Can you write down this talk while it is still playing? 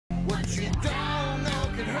you don't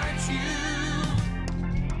know can hurt you.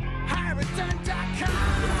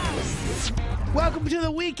 HireItDone.com. Welcome to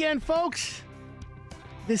the weekend, folks.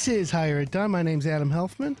 This is Hire It Done. My name's Adam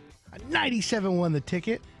Helfman. 97.1 The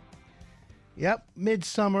Ticket. Yep,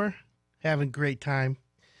 midsummer, having a great time.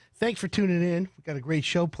 Thanks for tuning in. We've got a great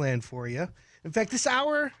show planned for you. In fact, this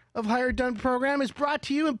hour of Hire It Done program is brought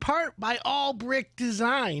to you in part by All Brick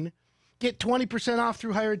Design. Get 20% off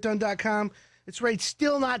through HireItDone.com. It's right,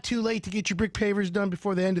 still not too late to get your brick pavers done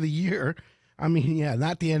before the end of the year. I mean, yeah,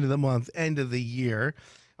 not the end of the month, end of the year.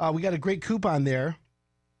 We got a great coupon there.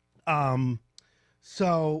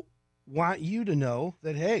 So want you to know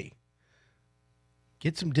that, hey,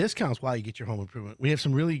 get some discounts while you get your home improvement. We have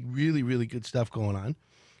some really, really, really good stuff going on.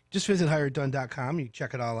 Just visit HireItDone.com. You can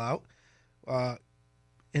check it all out.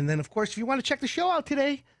 And then, of course, if you want to check the show out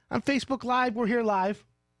today on Facebook Live, we're here live.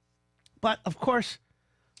 But, of course,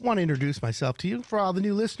 I want to introduce myself to you for all the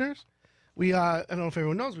new listeners. I don't know if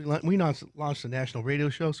everyone knows, we launched a national radio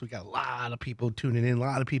show, so we got a lot of people tuning in, a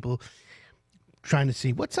lot of people trying to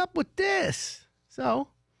see what's up with this. So,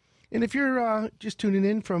 and if you're just tuning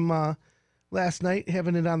in from last night,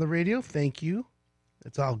 having it on the radio, thank you.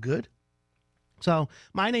 It's all good. So,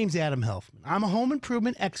 my name's Adam Helfman. I'm a home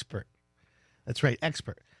improvement expert. That's right,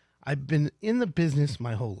 expert. I've been in the business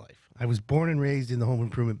my whole life. I was born and raised in the home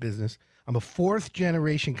improvement business. I'm a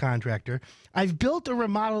fourth-generation contractor. I've built or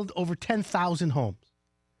remodeled over 10,000 homes,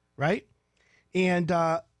 right? And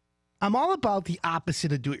I'm all about the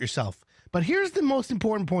opposite of do-it-yourself. But here's the most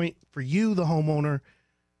important point for you, the homeowner,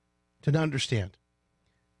 to understand.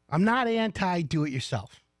 I'm not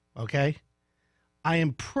anti-do-it-yourself, okay? I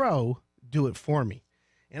am pro-do-it-for-me.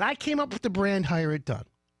 And I came up with the brand Hire It Done,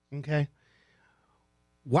 okay?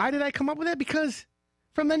 Why did I come up with that? Because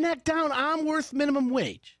from the neck down, I'm worth minimum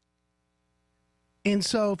wage. And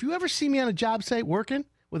so if you ever see me on a job site working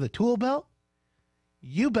with a tool belt,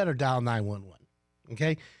 you better dial 911,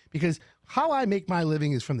 okay? Because how I make my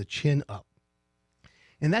living is from the chin up.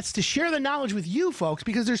 And that's to share the knowledge with you folks,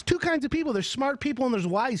 because there's two kinds of people. There's smart people and there's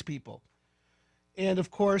wise people. And,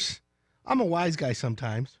 of course, I'm a wise guy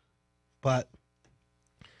sometimes. But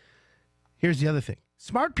here's the other thing.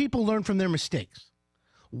 Smart people learn from their mistakes.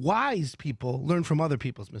 Wise people learn from other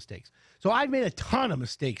people's mistakes. So I've made a ton of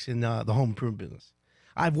mistakes in the home improvement business.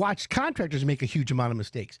 I've watched contractors make a huge amount of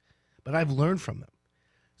mistakes, but I've learned from them.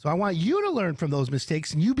 So I want you to learn from those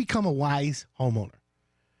mistakes and you become a wise homeowner.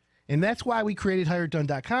 And that's why we created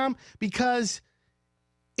HireItDone.com, because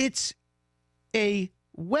it's a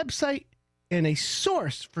website and a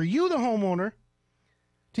source for you, the homeowner,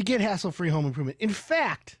 to get hassle-free home improvement. In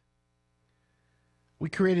fact, we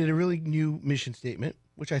created a really new mission statement,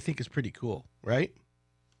 which I think is pretty cool, right?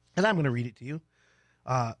 And I'm going to read it to you,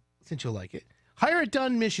 since you'll like it. Hire It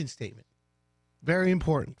Done mission statement. Very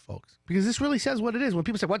important, folks, because this really says what it is. When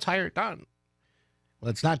people say, what's Hire It Done?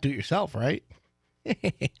 Well, it's not do it yourself, right?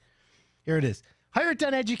 Here it is. Hire It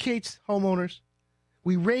Done educates homeowners.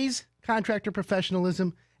 We raise contractor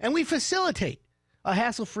professionalism, and we facilitate a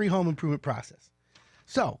hassle-free home improvement process.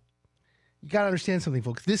 So, you got to understand something,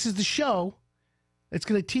 folks. This is the show that's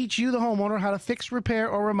going to teach you, the homeowner, how to fix, repair,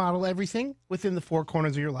 or remodel everything within the four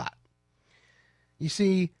corners of your lot. You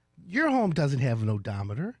see, your home doesn't have an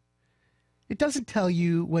odometer. It doesn't tell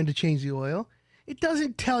you when to change the oil. It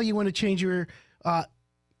doesn't tell you when to change your,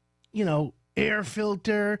 air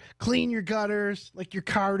filter, clean your gutters like your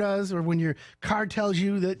car does, or when your car tells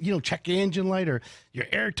you that, check your engine light, or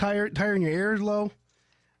your tire and your air is low.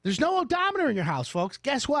 There's no odometer in your house, folks.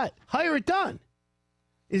 Guess what? Hire It Done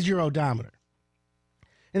is your odometer.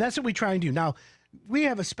 And that's what we try and do. Now, we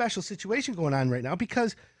have a special situation going on right now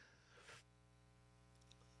because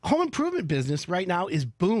home improvement business right now is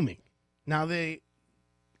booming. Now, the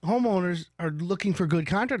homeowners are looking for good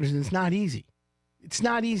contractors, and it's not easy. It's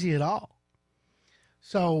not easy at all.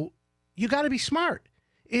 So you got to be smart.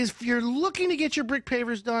 If you're looking to get your brick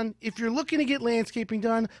pavers done, if you're looking to get landscaping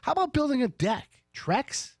done, how about building a deck?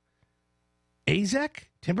 Trex? AZEK?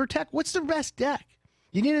 TimberTech? What's the best deck?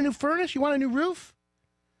 You need a new furnace? You want a new roof?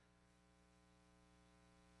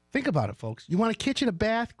 Think about it, folks. You want a kitchen, a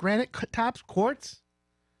bath, granite tops, quartz?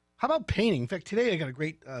 How about painting? In fact, today I got a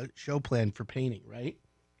great show planned for painting, right?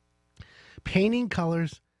 Painting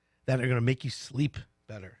colors that are going to make you sleep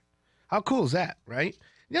better. How cool is that, right?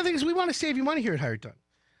 The other thing is we want to save you money here at Hire It Done.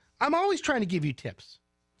 I'm always trying to give you tips.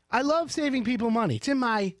 I love saving people money. It's in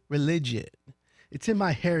my religion. It's in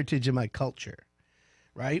my heritage and my culture,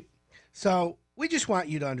 right? So we just want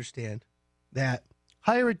you to understand that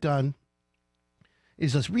Hire It Done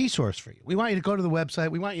is a resource for you. We want you to go to the website.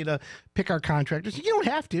 We want you to pick our contractors. You don't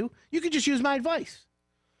have to. You can just use my advice.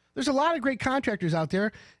 There's a lot of great contractors out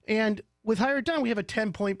there, and with Hire It Done, we have a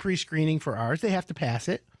 10-point pre-screening for ours. They have to pass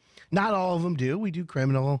it. Not all of them do. We do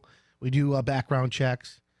criminal. We do background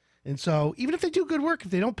checks. And so even if they do good work,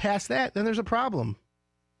 if they don't pass that, then there's a problem.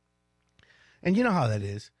 And you know how that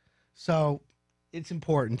is. So it's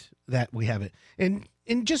important that we have it. And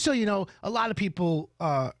just so you know, a lot of people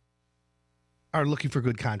are looking for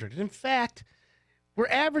good contractors. In fact, we're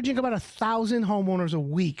averaging about 1,000 homeowners a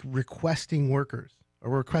week requesting workers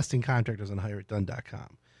or requesting contractors on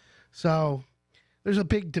hireitdone.com. So there's a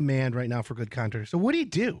big demand right now for good contractors. So what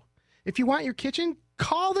do? If you want your kitchen,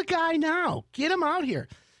 call the guy now. Get him out here.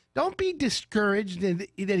 Don't be discouraged that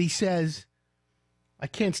he says, I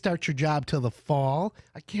can't start your job till the fall.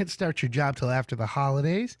 I can't start your job till after the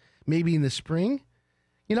holidays, maybe in the spring.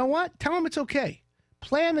 You know what? Tell him it's okay.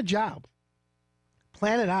 Plan the job.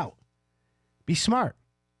 Plan it out. Be smart,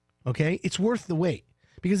 okay? It's worth the wait.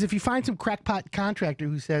 Because if you find some crackpot contractor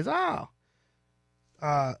who says, I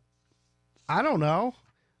don't know,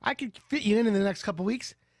 I could fit you in the next couple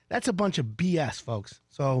weeks, that's a bunch of BS, folks.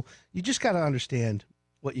 So you just got to understand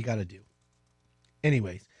what you got to do.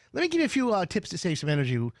 Anyways, let me give you a few tips to save some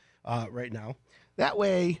energy right now. That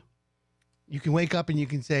way you can wake up and you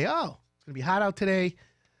can say, oh, it's going to be hot out today.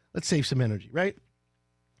 Let's save some energy, right?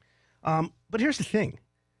 But here's the thing.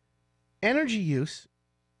 Energy use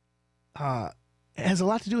has a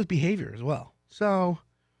lot to do with behavior as well. So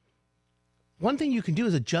one thing you can do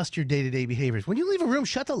is adjust your day-to-day behaviors. When you leave a room,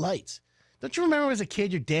 shut the lights. Don't you remember as a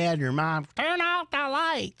kid, your dad and your mom, turn out the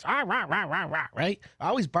lights, right?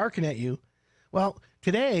 Always barking at you. Well,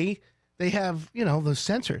 today they have, those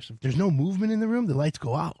sensors. If there's no movement in the room, the lights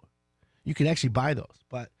go out. You can actually buy those.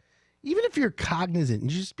 But even if you're cognizant, you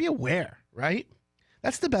just be aware, right?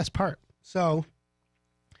 That's the best part. So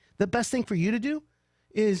the best thing for you to do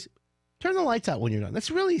is turn the lights out when you're done. That's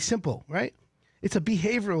really simple, right? It's a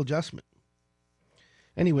behavioral adjustment.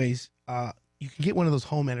 Anyways, you can get one of those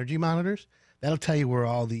home energy monitors. That'll tell you where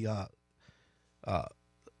all the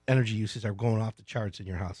energy uses are going off the charts in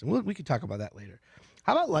your house. And we can talk about that later.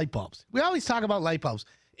 How about light bulbs? We always talk about light bulbs.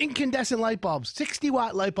 Incandescent light bulbs.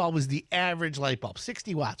 60-watt light bulb is the average light bulb.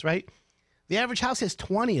 60 watts, right? The average house has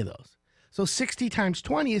 20 of those. So 60 times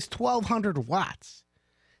 20 is 1,200 watts.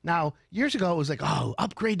 Now, years ago, it was like,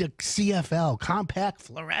 upgrade to CFL, compact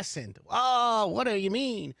fluorescent. Oh, what do you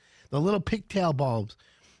mean? The little pigtail bulbs.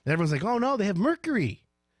 And everyone's like, oh, no, they have mercury.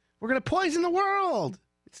 We're going to poison the world.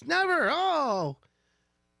 It's never,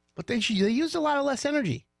 But they use a lot less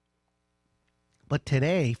energy. But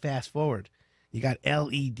today, fast forward, you got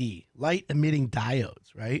LED, light-emitting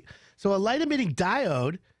diodes, right? So a light-emitting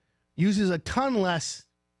diode uses a ton less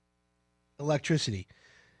electricity.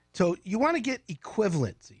 So you want to get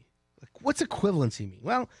equivalency. What's equivalency mean?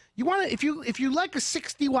 Well, you want to, if you like a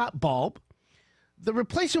 60-watt bulb, the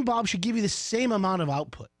replacement bulb should give you the same amount of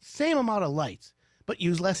output, same amount of lights, but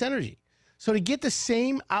use less energy. So to get the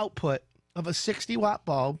same output of a 60-watt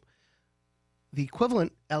bulb, the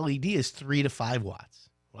equivalent LED is 3 to 5 watts,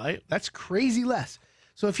 right? That's crazy less.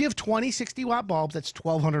 So if you have 20 60-watt bulbs, that's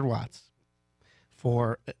 1,200 watts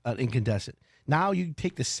for an incandescent. Now you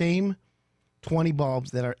take the same 20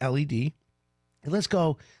 bulbs that are LED, and let's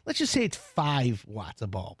just say it's 5 watts a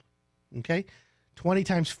bulb, okay? 20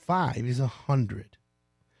 times 5 is 100.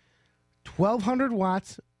 1,200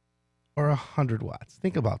 watts or 100 watts.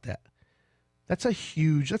 Think about that. That's like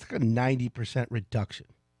a 90% reduction.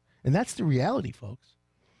 And that's the reality, folks.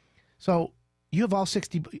 So you have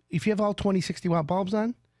if you have all 20 60-watt bulbs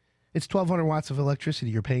on, it's 1,200 watts of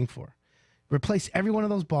electricity you're paying for. Replace every one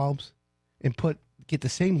of those bulbs and get the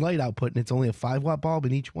same light output, and it's only a 5-watt bulb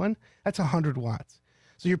in each one. That's 100 watts.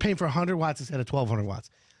 So you're paying for 100 watts instead of 1,200 watts.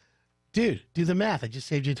 Dude, do the math. I just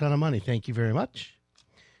saved you a ton of money. Thank you very much.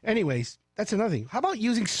 Anyways, that's another thing. How about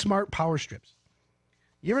using smart power strips?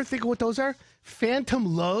 You ever think of what those are? Phantom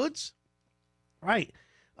loads? Right.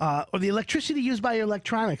 Or the electricity used by your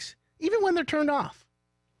electronics, even when they're turned off.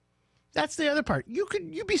 That's the other part.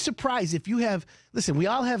 You'd be surprised if you have, listen, we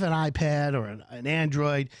all have an iPad or an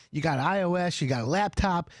Android. You got iOS, you got a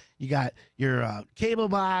laptop, you got your cable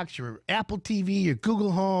box, your Apple TV, your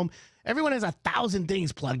Google Home. Everyone has 1,000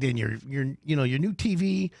 things plugged in. Your new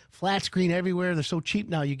TV, flat screen everywhere. They're so cheap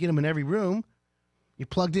now. You get them in every room. You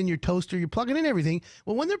plugged in your toaster. You're plugging in everything.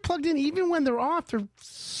 Well, when they're plugged in, even when they're off,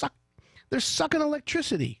 they're sucking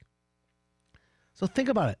electricity. So think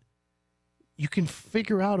about it. You can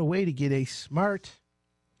figure out a way to get a smart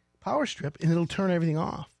power strip, and it'll turn everything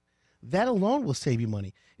off. That alone will save you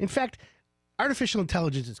money. In fact, artificial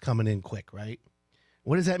intelligence is coming in quick, right?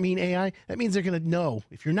 What does that mean, AI? That means they're going to know.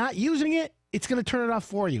 If you're not using it, it's going to turn it off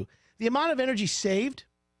for you. The amount of energy saved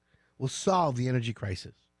will solve the energy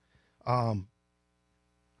crisis.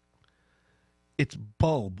 It's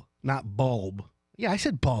bulb, not bulb. Yeah, I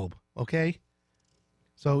said bulb, okay?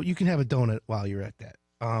 So you can have a donut while you're at that.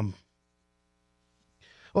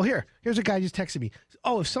 Oh, here's a guy just texted me.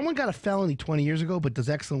 Oh, if someone got a felony 20 years ago but does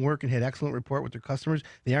excellent work and had excellent rapport with their customers,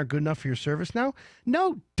 they aren't good enough for your service now?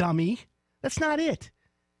 No, dummy. That's not it.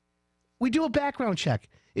 We do a background check.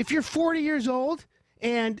 If you're 40 years old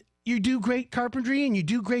and you do great carpentry and you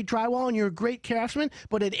do great drywall and you're a great craftsman,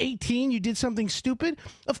 but at 18 you did something stupid,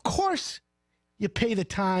 of course you pay the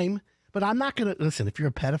time. But I'm not going to, listen, if you're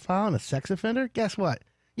a pedophile and a sex offender, guess what?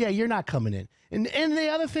 Yeah, you're not coming in. And the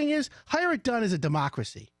other thing is, Hire It Done is a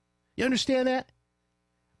democracy. You understand that?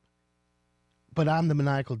 But I'm the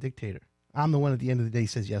maniacal dictator. I'm the one at the end of the day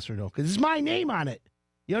says yes or no, because it's my name on it.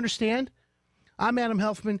 You understand? I'm Adam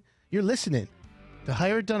Helfman. You're listening to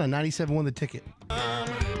Hire It Done on 97.1 The Ticket.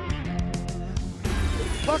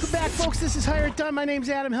 Welcome back, folks. This is Hire It Done. My name's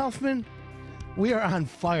Adam Helfman. We are on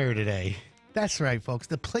fire today. That's right, folks.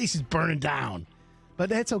 The place is burning down. But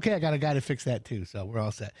that's okay. I got a guy to fix that, too, so we're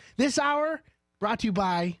all set. This hour brought to you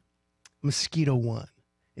by Mosquito One.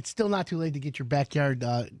 It's still not too late to get your backyard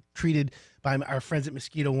treated by our friends at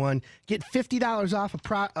Mosquito One. Get $50 off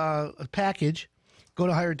a package. Go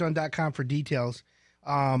to hireitdone.com for details.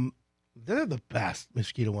 They're the best,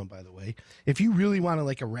 Mosquito One, by the way. If you really want to,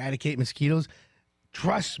 like, eradicate mosquitoes,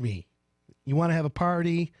 trust me. You want to have a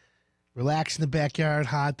party, relax in the backyard,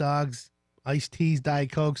 hot dogs, iced teas,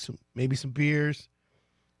 Diet Cokes, maybe some beers.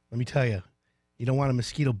 Let me tell you, you don't want a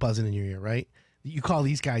mosquito buzzing in your ear, right? You call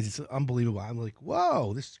these guys, it's unbelievable. I'm like,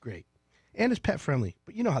 whoa, this is great. And it's pet friendly,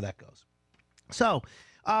 but you know how that goes. So,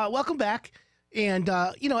 welcome back. And,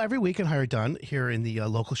 every week in Hire It Done here in the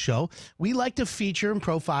local show, we like to feature and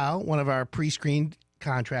profile one of our pre-screened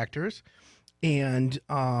contractors. And,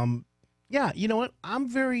 you know what? I'm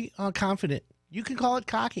very confident. You can call it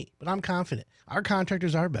cocky, but I'm confident. Our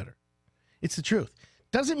contractors are better. It's the truth.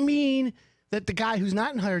 Doesn't mean that the guy who's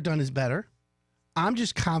not in Hire It Done is better. I'm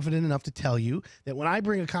just confident enough to tell you that when I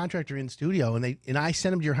bring a contractor in studio and I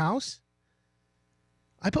send them to your house,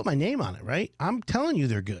 I put my name on it, right? I'm telling you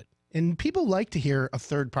they're good. And people like to hear a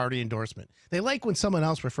third-party endorsement. They like when someone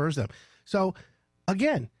else refers them. So,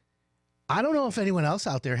 again, I don't know if anyone else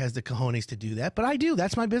out there has the cojones to do that, but I do.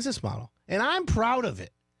 That's my business model. And I'm proud of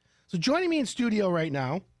it. So joining me in studio right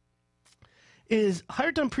now is Hire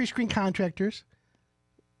It Done pre-screen contractors,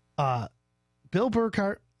 Bill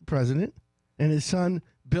Burkhardt, president, and his son,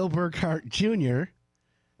 Bill Burkhardt Jr.,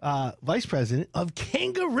 vice president of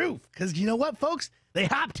Kanga Roof. Because you know what, folks? They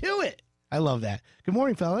hop to it. I love that. Good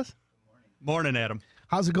morning, fellas. Good morning, Adam.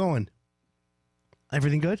 How's it going?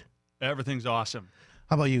 Everything good? Everything's awesome.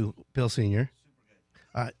 How about you, Bill Sr.?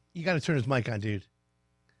 Super good. You got to turn his mic on, dude.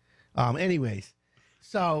 Anyways,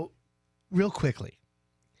 so real quickly,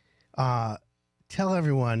 tell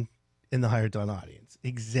everyone in the Hire It Done audience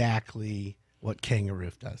exactly what Kanga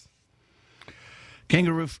Roof does.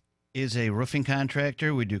 Kanga Roof is a roofing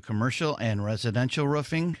contractor. We do commercial and residential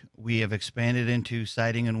roofing. We have expanded into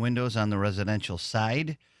siding and windows on the residential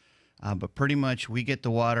side. But pretty much we get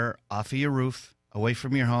the water off of your roof, away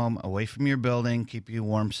from your home, away from your building, keep you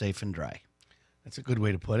warm, safe, and dry. That's a good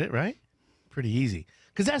way to put it, right? Pretty easy.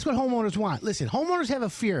 Because that's what homeowners want. Listen, homeowners have a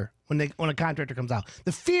fear when a contractor comes out.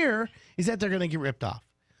 The fear is that they're going to get ripped off.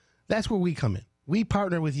 That's where we come in. We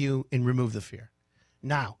partner with you and remove the fear.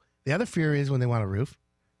 Now, the other fear is when they want a roof.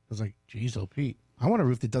 I was like, geez, oh, Pete, I want a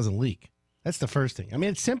roof that doesn't leak. That's the first thing. I mean,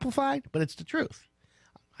 it's simplified, but it's the truth.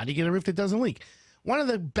 How do you get a roof that doesn't leak? One of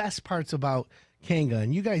the best parts about Kanga,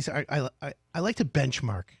 and you guys, I like to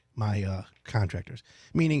benchmark my contractors,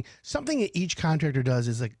 meaning something that each contractor does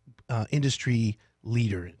is like industry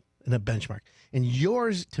leader in a benchmark. And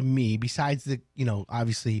yours, to me, besides the,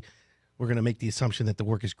 obviously, we're going to make the assumption that the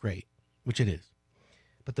work is great, which it is.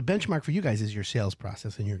 But the benchmark for you guys is your sales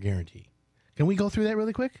process and your guarantee. Can we go through that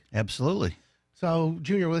really quick? Absolutely. So,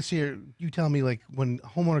 Junior, let's hear. You tell me, like, when a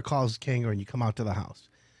homeowner calls Kanga and you come out to the house,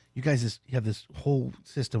 you guys have this whole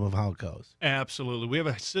system of how it goes. Absolutely. We have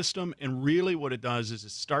a system, and really what it does is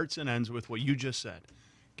it starts and ends with what you just said.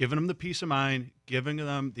 Giving them the peace of mind, giving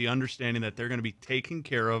them the understanding that they're going to be taken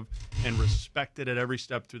care of and respected at every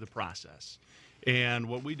step through the process. And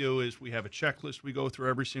what we do is we have a checklist we go through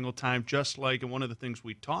every single time, just like, and one of the things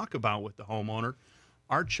we talk about with the homeowner,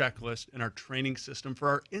 our checklist and our training system for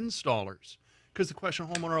our installers. Because the question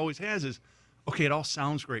a homeowner always has is, okay, it all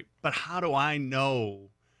sounds great, but how do I know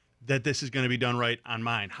that this is going to be done right on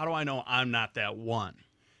mine? How do I know I'm not that one?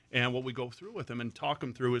 And what we go through with them and talk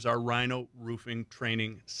them through is our Rhino roofing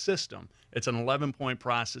training system. It's an 11-point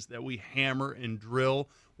process that we hammer and drill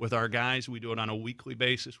with our guys. We do it on a weekly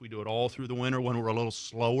basis. We do it all through the winter when we're a little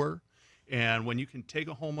slower. And when you can take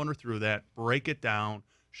a homeowner through that, break it down,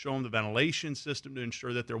 show them the ventilation system to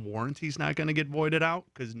ensure that their warranty's not going to get voided out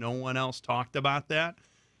because no one else talked about that,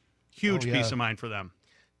 huge peace of mind for them.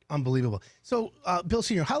 Unbelievable. So, Bill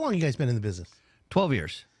Sr., how long have you guys been in the business? 12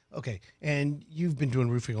 years. Okay. And you've been doing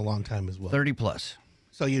roofing a long time as well. 30 plus.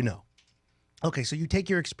 So you know. Okay, so you take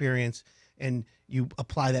your experience and you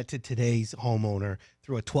apply that to today's homeowner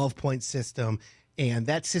through a 12-point system, and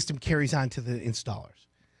that system carries on to the installers.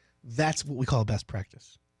 That's what we call best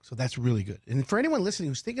practice. So that's really good. And for anyone listening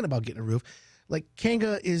who's thinking about getting a roof, like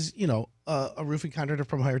Kanga is, a roofing contractor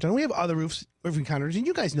from Higher Done. We have other roofing contractors, and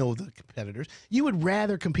you guys know the competitors. You would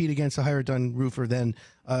rather compete against a Higher Done roofer than,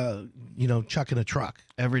 chucking a truck.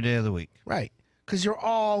 Every day of the week. Right. Because you're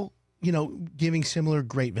all, giving similar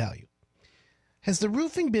great value. Has the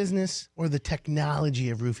roofing business or the technology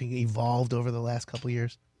of roofing evolved over the last couple of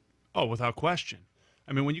years? Oh, without question.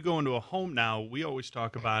 I mean, when you go into a home now, we always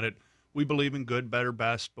talk about it. We believe in good, better,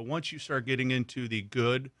 best. But once you start getting into the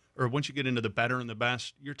good, or once you get into the better and the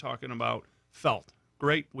best, you're talking about felt.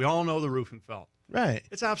 Great. We all know the roofing felt. Right.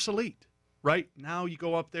 It's obsolete. Right? Now you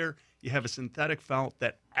go up there, you have a synthetic felt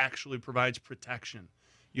that actually provides protection.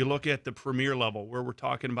 You look at the premier level where we're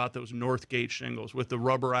talking about those Northgate shingles with the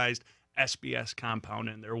rubberized SBS compound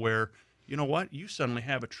in there where, you know what, you suddenly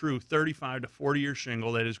have a true 35 to 40-year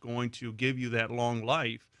shingle that is going to give you that long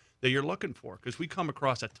life that you're looking for. Because we come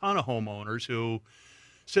across a ton of homeowners who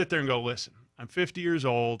sit there and go, listen, I'm 50 years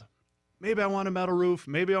old. Maybe I want a metal roof.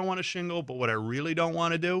 Maybe I want a shingle. But what I really don't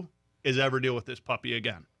want to do is ever deal with this puppy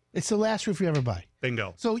again. It's the last roof you ever buy.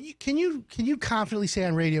 Bingo. So can you confidently say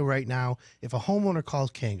on radio right now, if a homeowner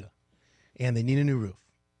calls Kanga and they need a new roof,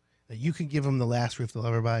 that you can give them the last roof they'll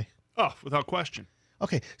ever buy? Oh, without question.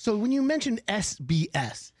 Okay, so when you mentioned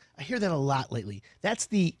SBS, I hear that a lot lately. That's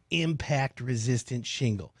the impact-resistant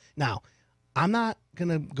shingle. Now, I'm not going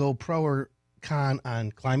to go pro or con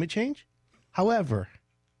on climate change. However,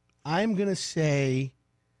 I'm going to say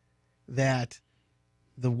that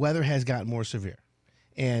the weather has gotten more severe.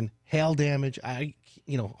 And hail damage,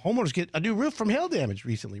 homeowners get a new roof from hail damage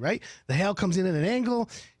recently, right? The hail comes in at an angle,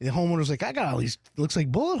 and the homeowner's like, I got all these, looks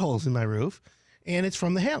like bullet holes in my roof, and it's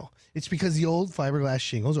from the hail. It's because the old fiberglass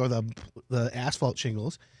shingles or the asphalt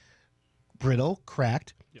shingles, brittle,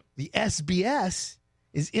 cracked. Yep. The SBS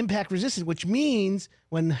is impact resistant, which means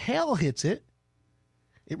when hail hits it,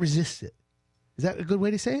 it resists it. Is that a good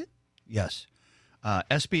way to say it? Yes.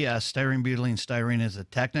 SBS, styrene butylene styrene, is a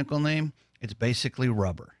technical name. It's basically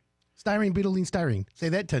rubber. Styrene, butylene, styrene. Say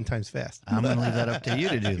that 10 times fast. I'm going to leave that up to you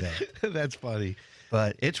to do that. That's funny.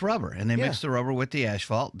 But it's rubber, and they mix the rubber with the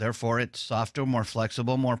asphalt. Therefore, it's softer, more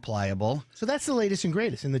flexible, more pliable. So that's the latest and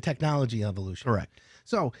greatest in the technology evolution. Correct.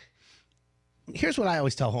 So here's what I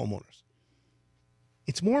always tell homeowners.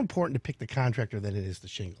 It's more important to pick the contractor than it is the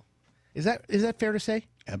shingle. Is that fair to say?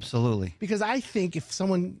 Absolutely. Because I think if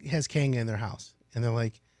someone has Kanga in their house and they're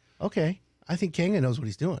like, okay, I think Kanga knows what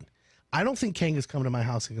he's doing. I don't think Kanga's coming to my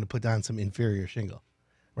house and going to put down some inferior shingle,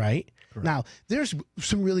 right? Correct. Now, there's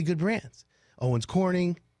some really good brands. Owens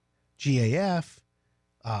Corning, GAF,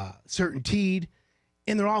 CertainTeed,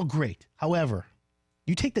 and they're all great. However,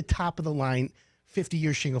 you take the top of the line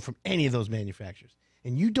 50-year shingle from any of those manufacturers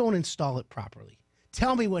and you don't install it properly.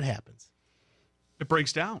 Tell me what happens. It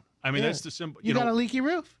breaks down. I mean, that's the simple. You got a leaky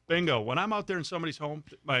roof. Bingo. When I'm out there in somebody's home,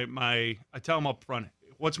 I tell them up front,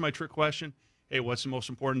 what's my trick question? Hey, what's the most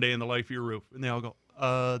important day in the life of your roof? And they all go,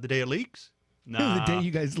 the day it leaks? Nah. The day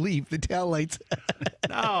you guys leave, the taillights.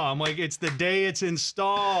 No, I'm like, it's the day it's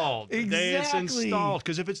installed. The day it's installed.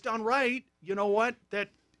 Because if it's done right, you know what? That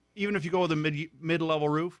even if you go with a mid-level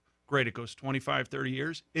roof, great, it goes 25, 30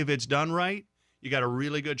 years. If it's done right, you got a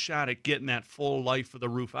really good shot at getting that full life of the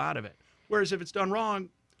roof out of it. Whereas if it's done wrong,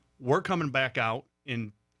 we're coming back out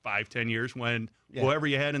in 5, 10 years when whoever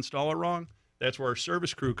you had install it wrong, that's where our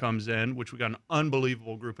service crew comes in, which we got an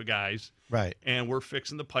unbelievable group of guys. Right. And we're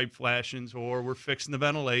fixing the pipe flashings or we're fixing the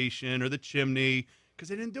ventilation or the chimney because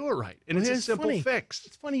they didn't do it right. And it's a simple fix.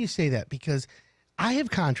 It's funny you say that because I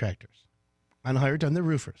have contractors on Higher Done, they're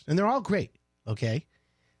roofers, and they're all great, okay?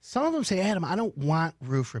 Some of them say, Adam, I don't want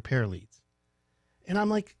roof repair leads. And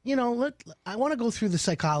I'm like, I want to go through the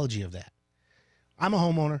psychology of that. I'm a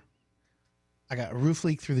homeowner. I got a roof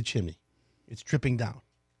leak through the chimney. It's dripping down.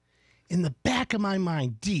 In the back of my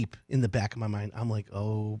mind, deep in the back of my mind, I'm like,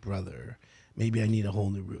 oh, brother, maybe I need a whole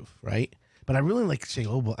new roof, right? But I really like saying,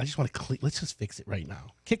 oh, well, I just want to let's just fix it right now.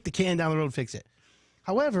 Kick the can down the road, fix it.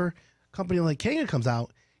 However, a company like Kanga comes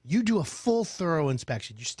out, you do a full, thorough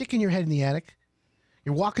inspection. You're sticking your head in the attic.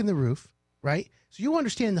 You're walking the roof, right? So you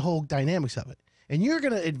understand the whole dynamics of it. And you're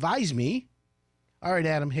going to advise me, all right,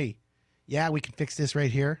 Adam, hey, yeah, we can fix this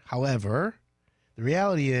right here. However, the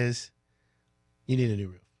reality is you need a new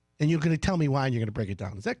roof. And you're going to tell me why and you're going to break it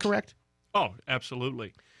down. Is that correct? Oh,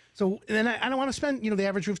 absolutely. So then I don't want to spend, the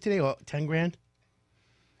average roof today, 10 grand.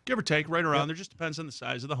 Give or take, right around there. Just depends on the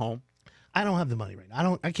size of the home. I don't have the money right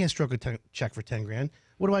now. I can't stroke a check for 10 grand.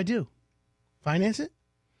 What do? Finance it?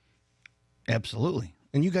 Absolutely.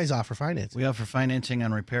 And you guys offer financing. We offer financing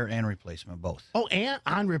on repair and replacement, both. Oh, and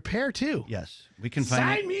on repair too. Yes. We can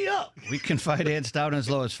Sign me up. We can finance down as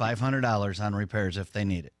low as $500 on repairs if they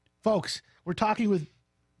need it. Folks, we're talking with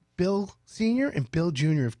Bill Sr. and Bill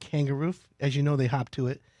Jr. of Kanga Roof. As you know, they hop to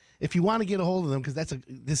it. If you want to get a hold of them, because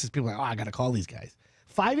this is people like, I got to call these guys.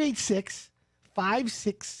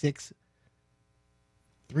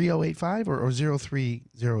 586-566-3085 or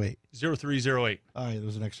 0308. 0308. All right,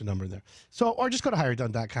 there's an extra number there. So, or just go to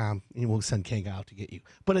higherdone.com and we'll send Kanga out to get you.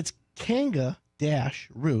 But it's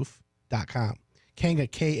kanga-roof.com. Kanga,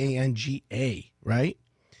 Kanga, right?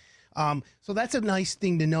 So that's a nice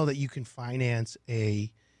thing to know that you can finance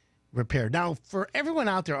a repair. Now, for everyone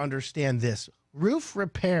out there, understand this. Roof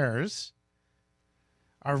repairs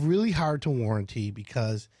are really hard to warranty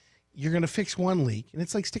because you're going to fix one leak, and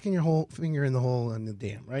it's like sticking your whole finger in the hole in the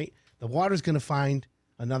dam, right? The water's going to find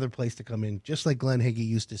another place to come in, just like Glenn Higgy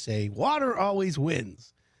used to say, water always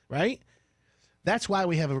wins, right? That's why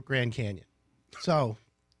we have a Grand Canyon. So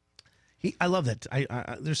I love that.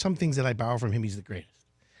 There's some things that I borrow from him. He's the greatest.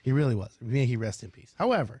 He really was. May he rest in peace.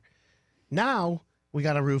 However, now we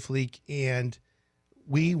got a roof leak, and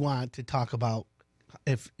we want to talk about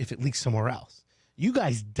if it leaks somewhere else. You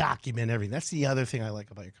guys document everything. That's the other thing I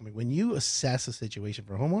like about your company. When you assess a situation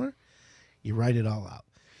for a homeowner, you write it all out.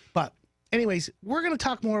 But anyways, we're going to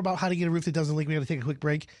talk more about how to get a roof that doesn't leak. We're going to take a quick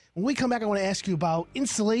break. When we come back, I want to ask you about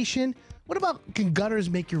insulation. What about, can gutters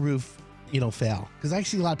make your roof, fail? Because I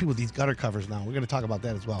see a lot of people with these gutter covers now. We're going to talk about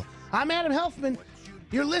that as well. I'm Adam Helfman.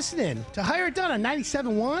 You're listening to Hire It Done on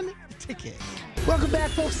 97.1 The Ticket. Welcome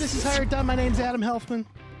back, folks. This is Hire It Done. My name's Adam Helfman.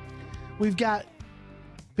 We've got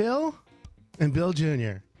Bill and Bill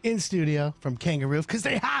Jr. in studio from Kanga Roof because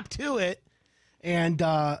they hop to it. And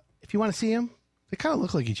if you want to see them, they kind of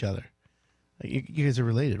look like each other. You guys are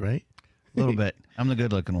related, right? A little bit. I'm the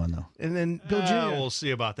good-looking one, though. And then Bill Jr. We'll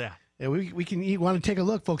see about that. Yeah, we can. You want to take a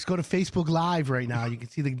look, folks? Go to Facebook Live right now. You can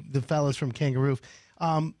see the fellas from Kanga Roof.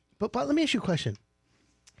 But let me ask you a question.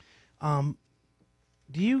 Do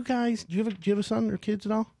you have a son or kids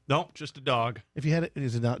at all? No, just a dog. If you had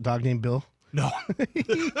is a dog named Bill? No.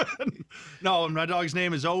 No, my dog's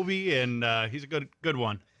name is Obi, and he's a good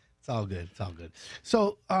one. It's all good. It's all good.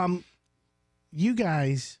 So, you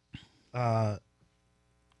guys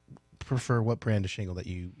prefer what brand of shingle that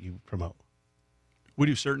you promote? We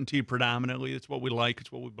do Certainty predominantly. It's what we like.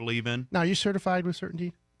 It's what we believe in. Now, are you certified with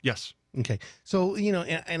Certainty? Yes. Okay. So,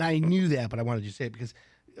 and I knew that, but I wanted you to say it because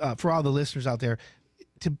for all the listeners out there,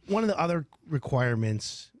 one of the other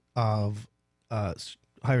requirements of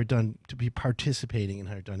Hire It Done to be participating in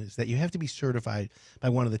Hire It Done is that you have to be certified by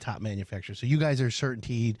one of the top manufacturers. So you guys are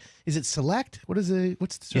Certainty. Is it Select? What's the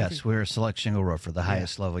certificate? Yes, we're a Select Shingle Roofer, the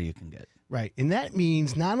highest level you can get. Right. And that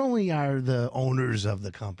means not only are the owners of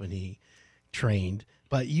the company trained,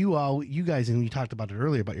 but you guys, and you talked about it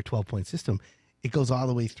earlier about your 12-point system, it goes all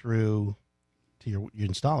the way through to your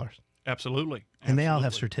installers. Absolutely. And they all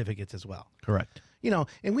have certificates as well. Correct.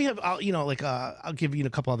 And we have, I'll give you a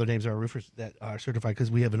couple other names of our roofers that are certified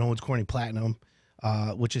because we have an Owens Corning Platinum,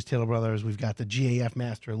 which is Taylor Brothers. We've got the GAF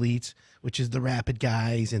Master Elites, which is the Rapid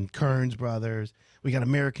guys, and Kearns Brothers. We got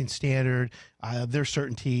American Standard. They're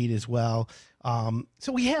Certainteed as well.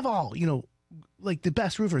 So we have all, like the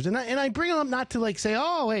best roofers. And I bring them up not to like say,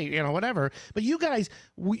 oh, hey, whatever. But you guys,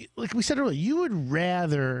 like we said earlier, you would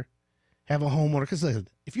rather have a homeowner. Because listen,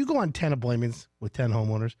 if you go on 10 appointments with 10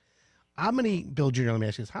 homeowners, how many, Bill Jr., let me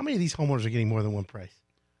ask you this, how many of these homeowners are getting more than one price?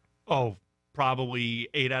 Oh, probably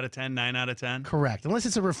 8 out of 10, 9 out of 10. Correct. Unless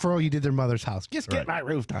it's a referral you did their mother's house. Just get my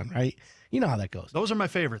roof done, right? You know how that goes. Those are my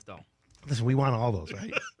favorite, though. Listen, we want all those,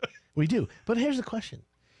 right? We do. But here's the question.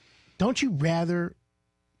 Don't you rather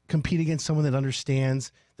compete against someone that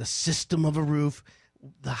understands the system of a roof,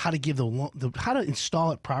 how to give how to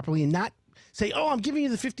install it properly, and not say, oh, I'm giving you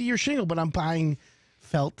the 50-year shingle, but I'm buying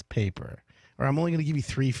felt paper, or I'm only going to give you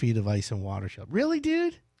 3 feet of ice and water shelter. Really,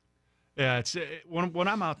 dude? Yeah, it's when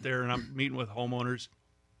I'm out there and I'm meeting with homeowners,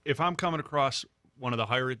 if I'm coming across one of the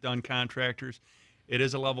Hire It Done contractors, it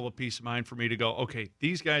is a level of peace of mind for me to go, okay,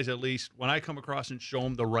 these guys, at least when I come across and show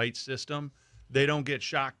them the right system, they don't get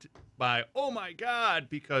shocked by, oh my God,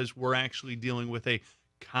 because we're actually dealing with a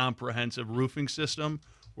comprehensive roofing system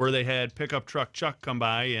where they had pickup truck Chuck come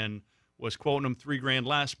by and was quoting them $3,000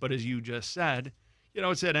 less. But as you just said,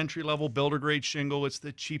 it's that entry-level builder-grade shingle. It's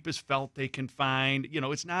the cheapest felt they can find.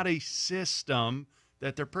 It's not a system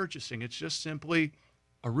that they're purchasing. It's just simply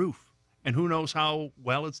a roof. And who knows how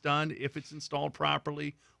well it's done, if it's installed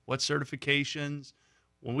properly, what certifications.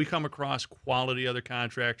 When we come across quality other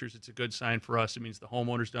contractors, it's a good sign for us. It means the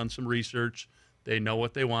homeowner's done some research, they know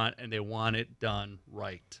what they want, and they want it done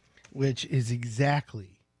right. Which is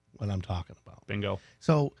exactly what I'm talking about. Bingo.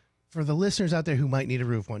 So for the listeners out there who might need a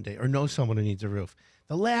roof one day or know someone who needs a roof,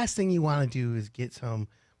 the last thing you want to do is get some,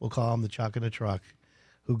 we'll call him the chuck in a truck,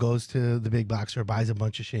 who goes to the big box store, buys a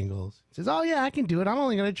bunch of shingles, says, oh, yeah, I can do it. I'm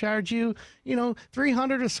only going to charge you,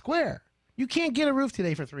 $300 a square. You can't get a roof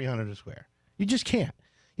today for $300 a square. You just can't.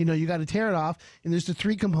 You got to tear it off, and there's the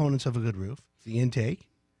three components of a good roof: the intake,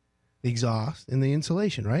 the exhaust, and the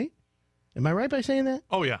insulation, right? Am I right by saying that?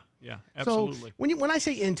 Oh, yeah. Yeah, absolutely. So when I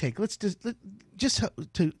say intake, let's just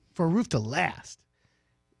for a roof to last,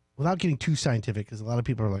 without getting too scientific, because a lot of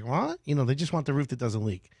people are like, what? They just want the roof that doesn't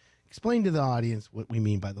leak. Explain to the audience what we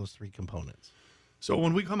mean by those three components. So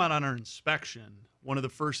when we come out on our inspection, one of the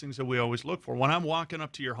first things that we always look for, when I'm walking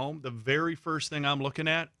up to your home, the very first thing I'm looking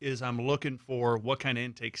at is I'm looking for what kind of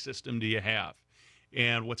intake system do you have.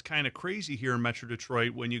 And what's kind of crazy here in Metro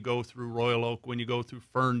Detroit, when you go through Royal Oak, when you go through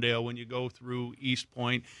Ferndale, when you go through East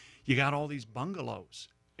Point, you got all these bungalows.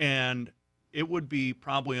 And it would be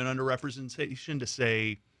probably an underrepresentation to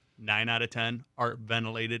say 9 out of 10 are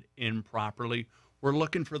ventilated improperly. We're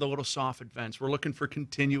looking for the little soffit vents. We're looking for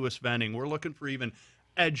continuous venting. We're looking for even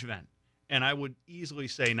edge vent. And I would easily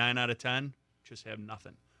say 9 out of 10 just have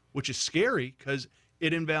nothing, which is scary because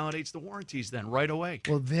it invalidates the warranties then right away.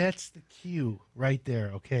 Well, that's the cue right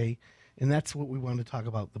there, okay? And that's what we want to talk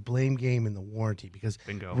about, the blame game and the warranty. Because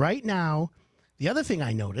Bingo. Right now, the other thing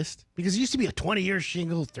I noticed, because it used to be a 20-year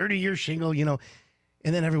shingle, 30-year shingle, and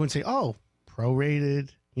then everyone say, oh, prorated,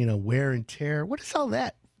 wear and tear. What is all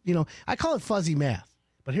that? I call it fuzzy math.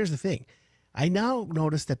 But here's the thing. I now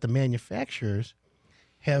notice that the manufacturers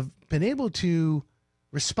have been able to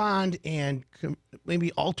respond and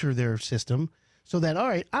maybe alter their system so that, all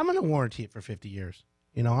right, I'm going to warranty it for 50 years.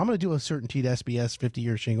 I'm going to do a CertainTeed SBS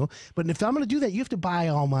 50-year shingle. But if I'm going to do that, you have to buy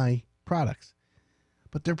all my products.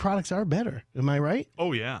 But their products are better. Am I right?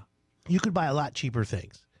 Oh, yeah. You could buy a lot cheaper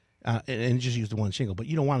things and just use the one shingle, but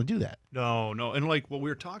you don't want to do that. No. And like what we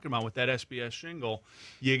were talking about with that SBS shingle,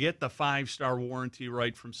 you get the 5-star warranty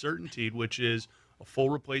right from CertainTeed, which is a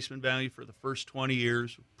full replacement value for the first 20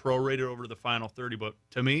 years, prorated over the final 30. But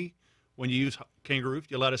to me, when you use Kanga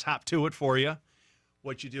Roof, you let us hop to it for you.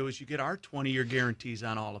 What you do is you get our 20-year guarantees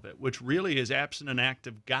on all of it, which really is absent an act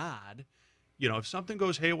of God. If something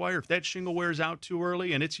goes haywire, if that shingle wears out too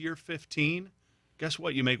early and it's year 15, guess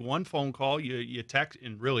what? You make one phone call, you text,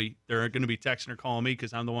 and really they're going to be texting or calling me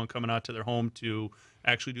because I'm the one coming out to their home to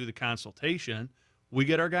actually do the consultation. We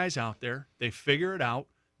get our guys out there, they figure it out,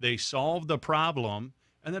 they solve the problem,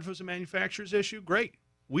 and then if it was a manufacturer's issue, great.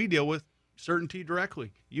 We deal with CertainTeed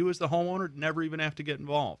directly. You as the homeowner never even have to get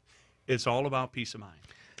involved. It's all about peace of mind.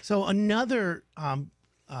 So another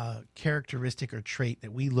characteristic or trait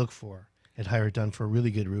that we look for at Hire It Done for a really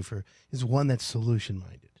good roofer is one that's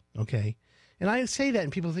solution-minded, okay? And I say that,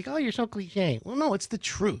 and people think, oh, you're so cliche. Well, no, it's the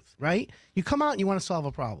truth, right? You come out and you want to solve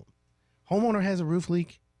a problem. Homeowner has a roof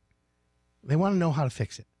leak. They want to know how to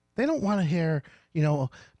fix it. They don't want to hear,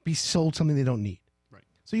 be sold something they don't need. Right.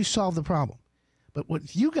 So you solve the problem. But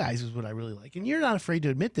what you guys is what I really like. And you're not afraid to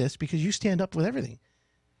admit this because you stand up with everything.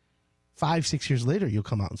 5-6 years later, you'll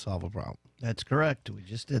come out and solve a problem. That's correct. We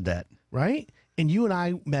just did that. Right? And you and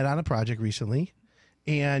I met on a project recently,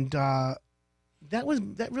 and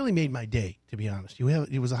that really made my day, to be honest.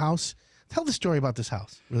 It was a house. Tell the story about this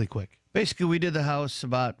house really quick. Basically, we did the house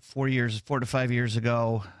about 4 to 5 years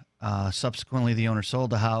ago. Subsequently, the owner sold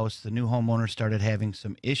the house. The new homeowner started having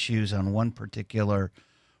some issues on one particular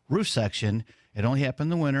roof section. It only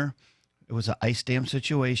happened in the winter. It was an ice dam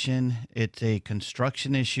situation. It's a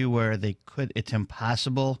construction issue where it's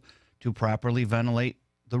impossible to properly ventilate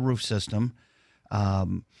the roof system.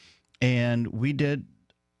 And we did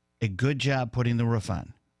a good job putting the roof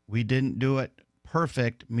on. We didn't do it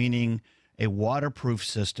perfect, meaning a waterproof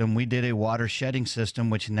system. We did a water shedding system,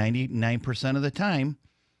 which 99% of the time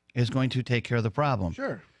is going to take care of the problem.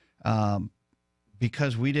 Sure.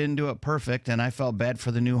 Because we didn't do it perfect, and I felt bad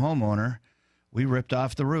for the new homeowner, we ripped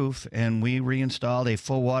off the roof and we reinstalled a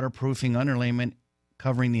full waterproofing underlayment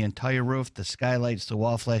covering the entire roof, the skylights, the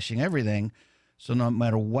wall flashing, everything. So no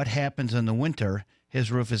matter what happens in the winter, his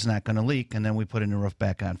roof is not going to leak, and then we put a new roof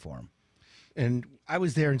back on for him. And I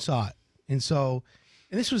was there and saw it. And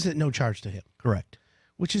this was at no charge to him. Correct.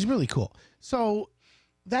 Which is really cool. So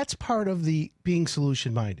that's part of the being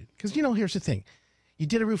solution-minded. Because, here's the thing. You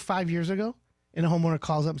did a roof 5 years ago, and a homeowner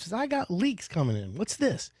calls up and says, I got leaks coming in. What's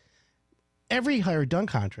this? Every hired done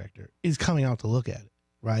contractor is coming out to look at it,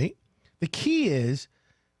 right? The key is,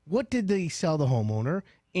 what did they sell the homeowner?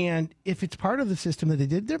 And if it's part of the system that they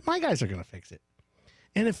did, my guys are going to fix it.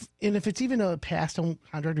 And if it's even a past home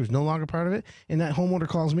contractor who's no longer part of it, and that homeowner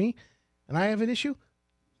calls me, and I have an issue,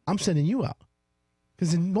 I'm sending you out.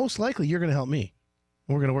 Because most likely you're going to help me.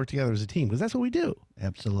 And we're going to work together as a team, because that's what we do.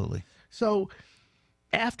 Absolutely. So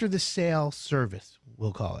after the sale service,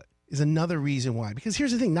 we'll call it, is another reason why. Because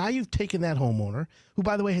here's the thing. Now you've taken that homeowner, who,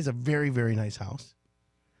 by the way, has a very, very nice house,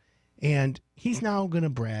 and he's now going to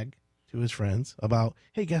brag to his friends about,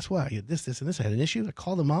 hey, guess what? I had this, and this. I had an issue. I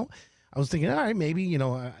called them out. I was thinking, all right, maybe, maybe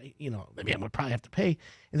I'm going to probably have to pay.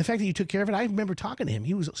 And the fact that you took care of it, I remember talking to him.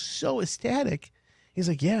 He was so ecstatic. He's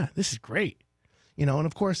like, yeah, this is great. And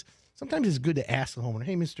of course, sometimes it's good to ask the homeowner,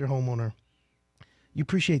 hey, Mr. Homeowner, you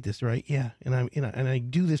appreciate this, right? Yeah. And I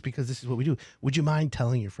do this because this is what we do. Would you mind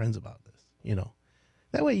telling your friends about this?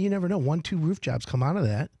 That way you never know. 1-2 roof jobs come out of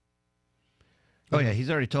that. Oh, yeah.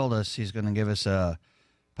 He's already told us he's going to give us a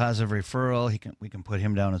positive referral. We can put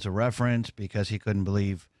him down as a reference because he couldn't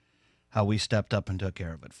believe how we stepped up and took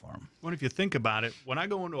care of it for him. Well, if you think about it, when I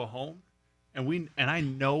go into a home and I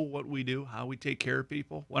know what we do, how we take care of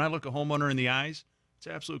people, when I look a homeowner in the eyes, it's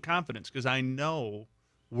absolute confidence because I know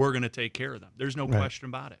we're going to take care of them. There's no question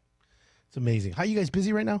about it. It's amazing. How are you guys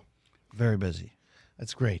busy right now? Very busy.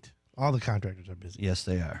 That's great. All the contractors are busy. Yes,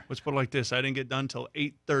 they are. Let's put it like this. I didn't get done till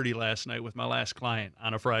 8:30 last night with my last client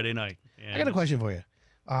on a Friday night. I got a question for you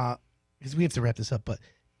because we have to wrap this up, but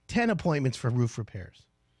 10 appointments for roof repairs.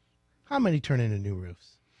 How many turn into new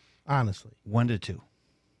roofs? Honestly. 1 to 2.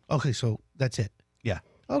 Okay, so that's it. Yeah.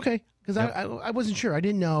 Okay, because I wasn't sure. I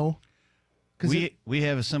didn't know. We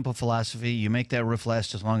have a simple philosophy. You make that roof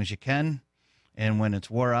last as long as you can, and when it's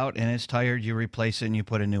wore out and it's tired, you replace it and you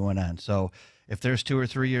put a new one on. So if there's 2 or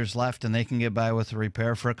 3 years left and they can get by with a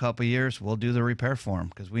repair for a couple of years, we'll do the repair for them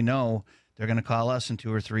because we know they're going to call us in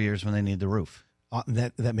 2 or 3 years when they need the roof.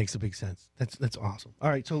 That makes a big sense. That's awesome.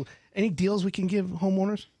 All right, so any deals we can give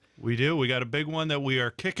homeowners? We do. We got a big one that we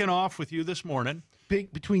are kicking off with you this morning.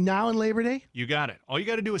 Big between now and Labor Day? You got it. All you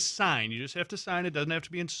got to do is sign. You just have to sign. It doesn't have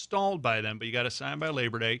to be installed by them, but you got to sign by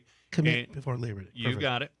Labor Day. Commit before Labor Day. You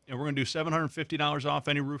got it. And we're going to do $750 off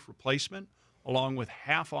any roof replacement, along with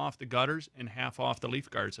half off the gutters and half off the leaf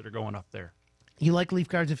guards that are going up there. You like leaf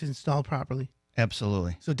guards if it's installed properly?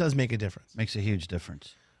 Absolutely. So it does make a difference. Makes a huge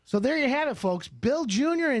difference. So there you have it, folks. Bill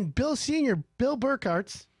Jr. and Bill Sr., Bill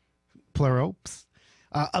Burkhardt, plural,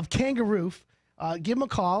 of Kanga Roof. Give them a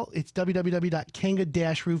call. It's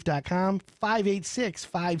www.kanga-roof.com,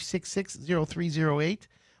 586-566-0308.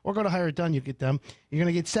 Or go to Hire It Done. You get them. You're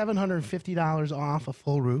going to get $750 off a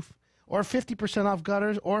full roof, or 50% off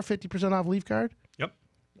gutters, or 50% off leaf guard. Yep.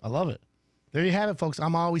 I love it. There you have it, folks.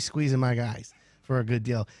 I'm always squeezing my guys for a good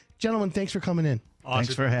deal. Gentlemen, thanks for coming in. Awesome.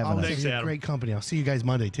 Thanks for having us. Thanks, Adam. Great company. I'll see you guys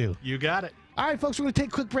Monday, too. You got it. All right, folks, we're going to take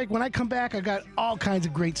a quick break. When I come back, I got all kinds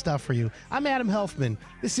of great stuff for you. I'm Adam Helfman.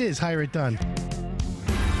 This is Hire It Done.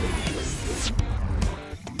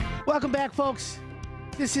 Welcome back, folks.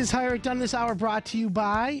 This is Hire It Done this hour, brought to you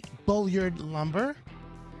by Bulliard Lumber.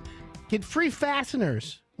 Get free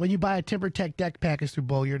fasteners when you buy a TimberTech deck package through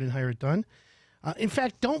Bulliard and Hire It Done. In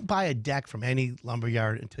fact, don't buy a deck from any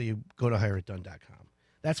lumberyard until you go to hireitdone.com.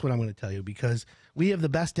 That's what I'm going to tell you, because we have the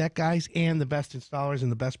best deck guys and the best installers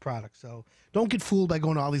and the best products. So don't get fooled by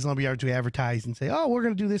going to all these lumberyards who advertise and say, "Oh, we're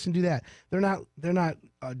going to do this and do that." They're not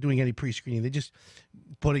doing any pre-screening. They're just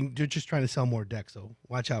trying to sell more decks. So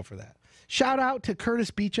watch out for that. Shout out to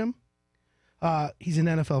Curtis Beecham. He's an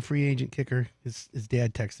NFL free agent kicker. His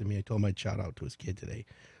dad texted me. I told him I'd shout out to his kid today.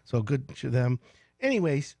 So good to them.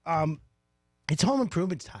 Anyways, it's home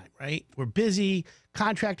improvement time, right? We're busy.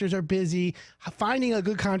 Contractors are busy. Finding a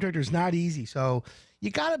good contractor is not easy. So you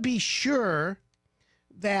got to be sure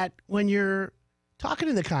that when you're talking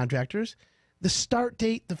to the contractors, the start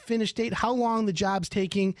date, the finish date, how long the job's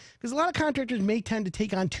taking, because a lot of contractors may tend to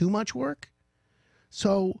take on too much work.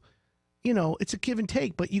 So, it's a give and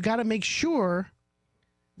take, but you got to make sure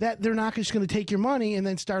that they're not just going to take your money and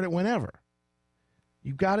then start it whenever.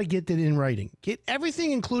 You've got to get that in writing. Get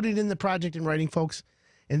everything included in the project in writing, folks.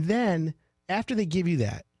 And then after they give you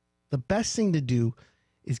that, the best thing to do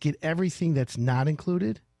is get everything that's not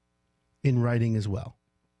included in writing as well.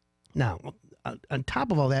 Now, on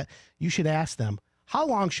top of all that, you should ask them, how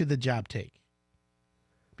long should the job take?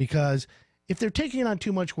 Because if they're taking on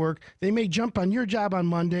too much work, they may jump on your job on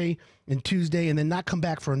Monday and Tuesday and then not come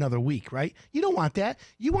back for another week, right? You don't want that.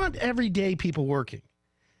 You want everyday people working.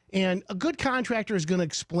 And a good contractor is going to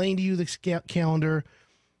explain to you the calendar.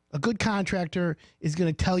 A good contractor is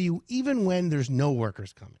going to tell you even when there's no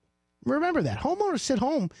workers coming. Remember that. Homeowners sit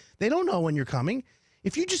home. They don't know when you're coming.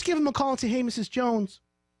 If you just give them a call and say, hey, Mrs. Jones,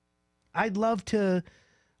 I'd love to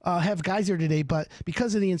have guys there today, but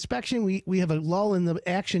because of the inspection, we have a lull in the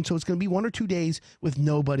action, so it's going to be 1 or 2 days with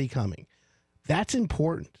nobody coming. That's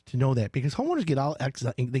important to know that, because homeowners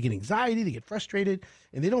they get anxiety, they get frustrated,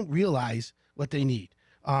 and they don't realize what they need.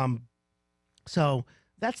 So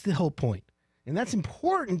that's the whole point. And that's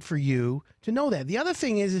important for you to know that. The other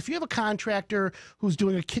thing is, if you have a contractor who's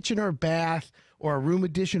doing a kitchen or a bath or a room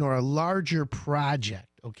addition or a larger project,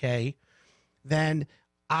 okay, then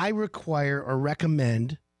I require or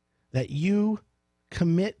recommend that you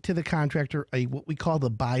commit to the contractor what we call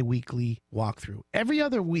the biweekly walkthrough. Every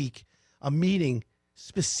other week, a meeting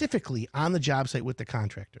specifically on the job site with the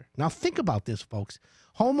contractor. Now think about this, folks.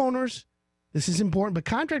 Homeowners, this is important, but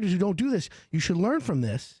contractors who don't do this, you should learn from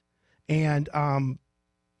this. And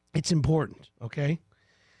it's important, okay?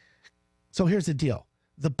 So here's the deal.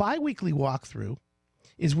 The biweekly walkthrough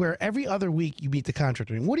is where every other week you meet the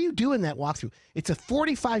contractor. And what do you do in that walkthrough? It's a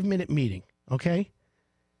 45-minute meeting, okay?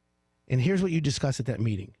 And here's what you discuss at that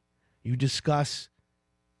meeting. You discuss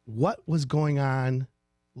what was going on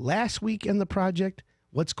last week in the project,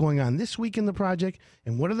 what's going on this week in the project,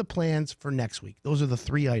 and what are the plans for next week. Those are the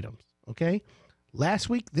 3 items, okay? Last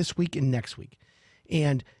week, this week, and next week.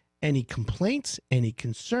 And any complaints, any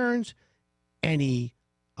concerns, any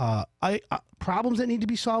problems that need to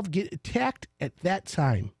be solved get attacked at that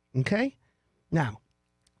time, okay? Now,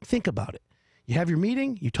 think about it. You have your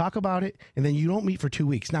meeting, you talk about it, and then you don't meet for 2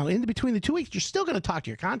 weeks. Now, in between the 2 weeks, you're still going to talk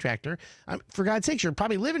to your contractor. For God's sakes, you're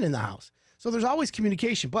probably living in the house. So there's always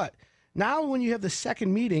communication. But now when you have the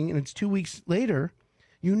second meeting and it's 2 weeks later,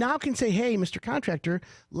 you now can say, hey, Mr. Contractor,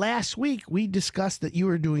 last week we discussed that you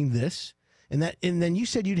were doing this, and then you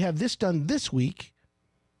said you'd have this done this week,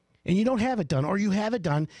 and you don't have it done, or you have it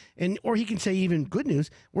done, or he can say, even good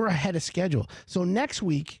news, we're ahead of schedule. So next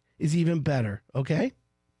week is even better, okay?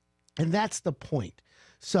 And that's the point.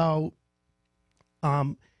 So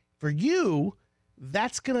for you,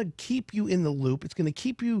 that's going to keep you in the loop. It's going to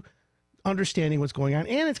keep you understanding what's going on,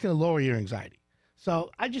 and it's going to lower your anxiety.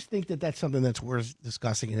 So I just think that that's something that's worth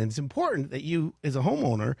discussing, and it's important that you, as a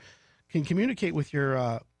homeowner, can communicate with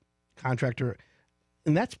your contractor,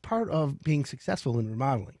 and that's part of being successful in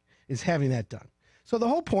remodeling, is having that done. So the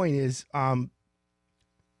whole point is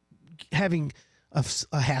having a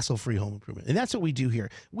hassle-free home improvement, and that's what we do here.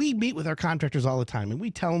 We meet with our contractors all the time, and we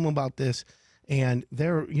tell them about this, and they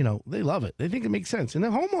love it. They think it makes sense. And the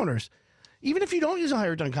homeowners, even if you don't use a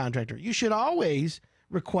hired done contractor, you should always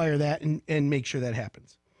require that and make sure that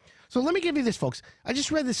happens. So let me give you this, folks. I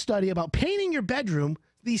just read this study about painting your bedroom.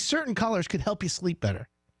 These certain colors could help you sleep better.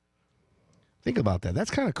 Think about that.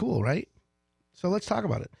 That's kind of cool, right? So let's talk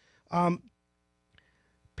about it.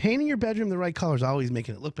 Painting your bedroom the right color is always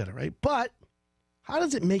making it look better, right? But how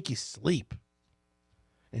does it make you sleep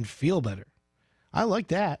and feel better? I like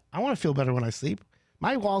that. I want to feel better when I sleep.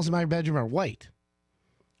 My walls in my bedroom are white.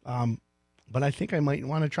 But I think I might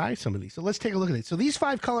want to try some of these. So let's take a look at it. So these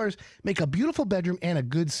 5 colors make a beautiful bedroom and a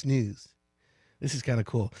good snooze. This is kind of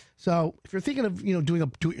cool. So if you're thinking of, doing a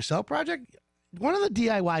do-it-yourself project, one of the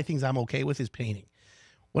DIY things I'm okay with is painting.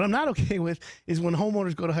 What I'm not okay with is when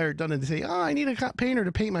homeowners go to hire it done and they say, I need a painter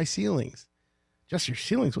to paint my ceilings. Just your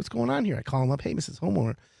ceilings? What's going on here? I call them up. Hey, Mrs.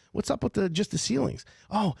 Homeowner, what's up with just the ceilings?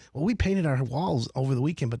 Oh, well, we painted our walls over the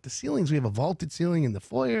weekend, but the ceilings, we have a vaulted ceiling in the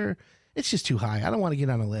foyer. It's just too high. I don't want to get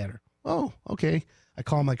on a ladder. Oh, okay. I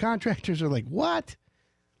call my contractors. They're like, what?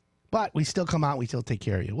 But we still come out. We still take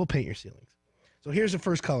care of you. We'll paint your ceilings. So here's the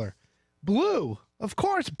first color. Blue. Of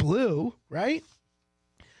course, blue, right?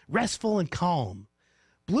 Restful and calm.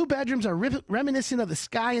 Blue bedrooms are reminiscent of the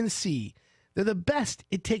sky and the sea. They're the best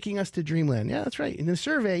at taking us to dreamland. Yeah, that's right. In the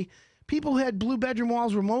survey, people who had blue bedroom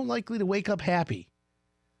walls were more likely to wake up happy.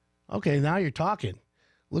 Okay, now you're talking.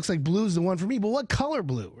 Looks like blue's the one for me. But what color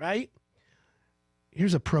blue, right?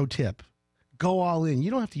 Here's a pro tip. Go all in.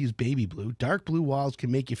 You don't have to use baby blue. Dark blue walls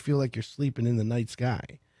can make you feel like you're sleeping in the night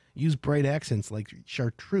sky. Use bright accents like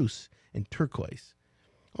chartreuse and turquoise.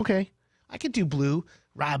 Okay, I could do blue.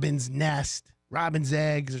 Robin's nest, robin's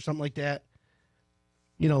eggs, or something like that.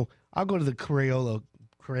 I'll go to the Crayola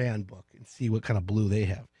crayon book and see what kind of blue they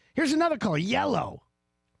have. Here's another color, yellow.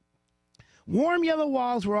 Warm yellow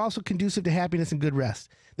walls were also conducive to happiness and good rest.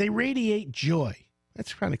 They radiate joy.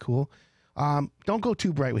 That's kind of cool. Don't go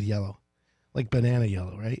too bright with yellow, like banana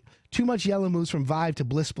yellow, right? Too much yellow moves from vibe to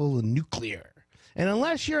blissful and nuclear. And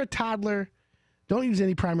unless you're a toddler, don't use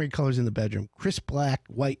any primary colors in the bedroom. Crisp black,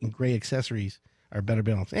 white, and gray accessories are better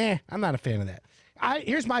balanced. I'm not a fan of that.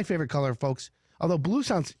 Here's my favorite color, folks. Although blue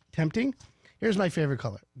sounds tempting, here's my favorite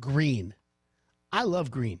color, green. I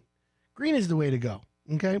love green. Green is the way to go,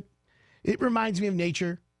 okay? It reminds me of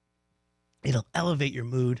nature. It'll elevate your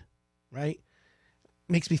mood, right?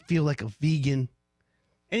 Makes me feel like a vegan.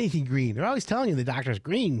 Anything green. They're always telling you, the doctors,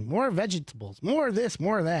 green, more vegetables, more of this,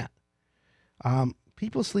 more of that.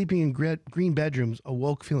 People sleeping in green bedrooms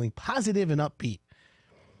awoke feeling positive and upbeat.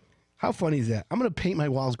 How funny is that? I'm going to paint my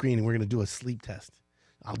walls green and we're going to do a sleep test.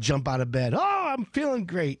 I'll jump out of bed. Oh, I'm feeling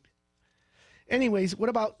great. Anyways, what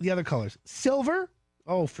about the other colors? Silver?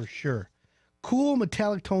 Oh, for sure. Cool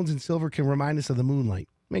metallic tones in silver can remind us of the moonlight.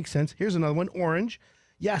 Makes sense. Here's another one. Orange.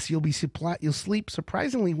 Yes, you'll sleep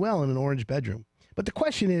surprisingly well in an orange bedroom. But the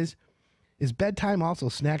question is bedtime also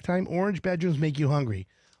snack time? Orange bedrooms make you hungry.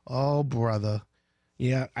 Oh, brother.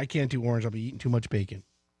 Yeah, I can't do orange. I'll be eating too much bacon.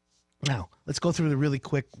 Now, let's go through the really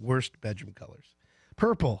quick worst bedroom colors.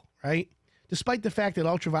 Purple, right? Despite the fact that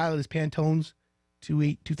ultraviolet is Pantone's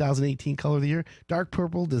 2018 color of the year, dark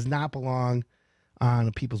purple does not belong on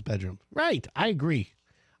a people's bedroom. Right, I agree.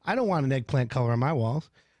 I don't want an eggplant color on my walls.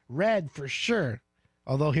 Red for sure.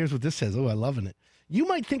 Although here's what this says. Oh, I'm loving it. You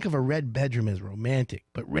might think of a red bedroom as romantic,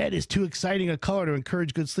 but red is too exciting a color to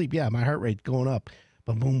encourage good sleep. Yeah, my heart rate going up.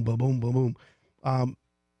 Ba boom, ba boom, ba boom.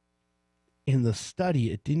 In the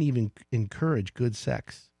study, it didn't even encourage good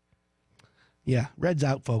sex. Yeah, red's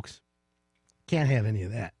out, folks. Can't have any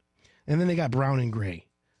of that. And then they got brown and gray.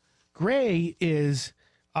 Gray is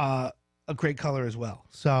a great color as well.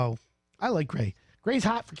 So I like gray. Gray's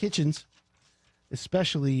hot for kitchens,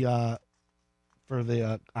 especially for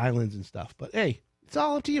the islands and stuff. But hey, it's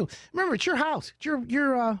all up to you. Remember, it's your house. It's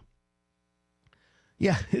your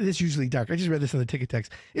yeah, it is usually dark. I just read this on the ticket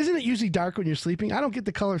text. Isn't it usually dark when you're sleeping? I don't get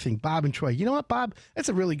the color thing. Bob and Troy. You know what, Bob? That's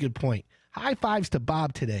a really good point. High fives to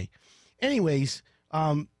Bob today. Anyways,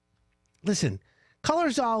 listen,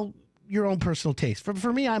 color's all your own personal taste.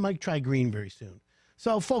 For me, I might try green very soon.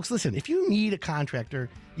 So, folks, listen, if you need a contractor,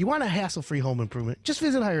 you want a hassle-free home improvement, just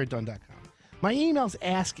visit hireatdone.com. My email's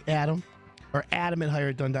askadam or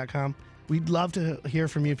adam@hireatdone.com. We'd love to hear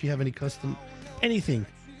from you if you have any custom, anything.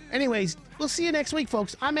 Anyways, we'll see you next week,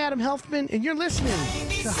 folks. I'm Adam Helfman, and you're listening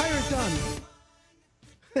to Hire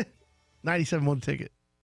It Done. 97 won the ticket.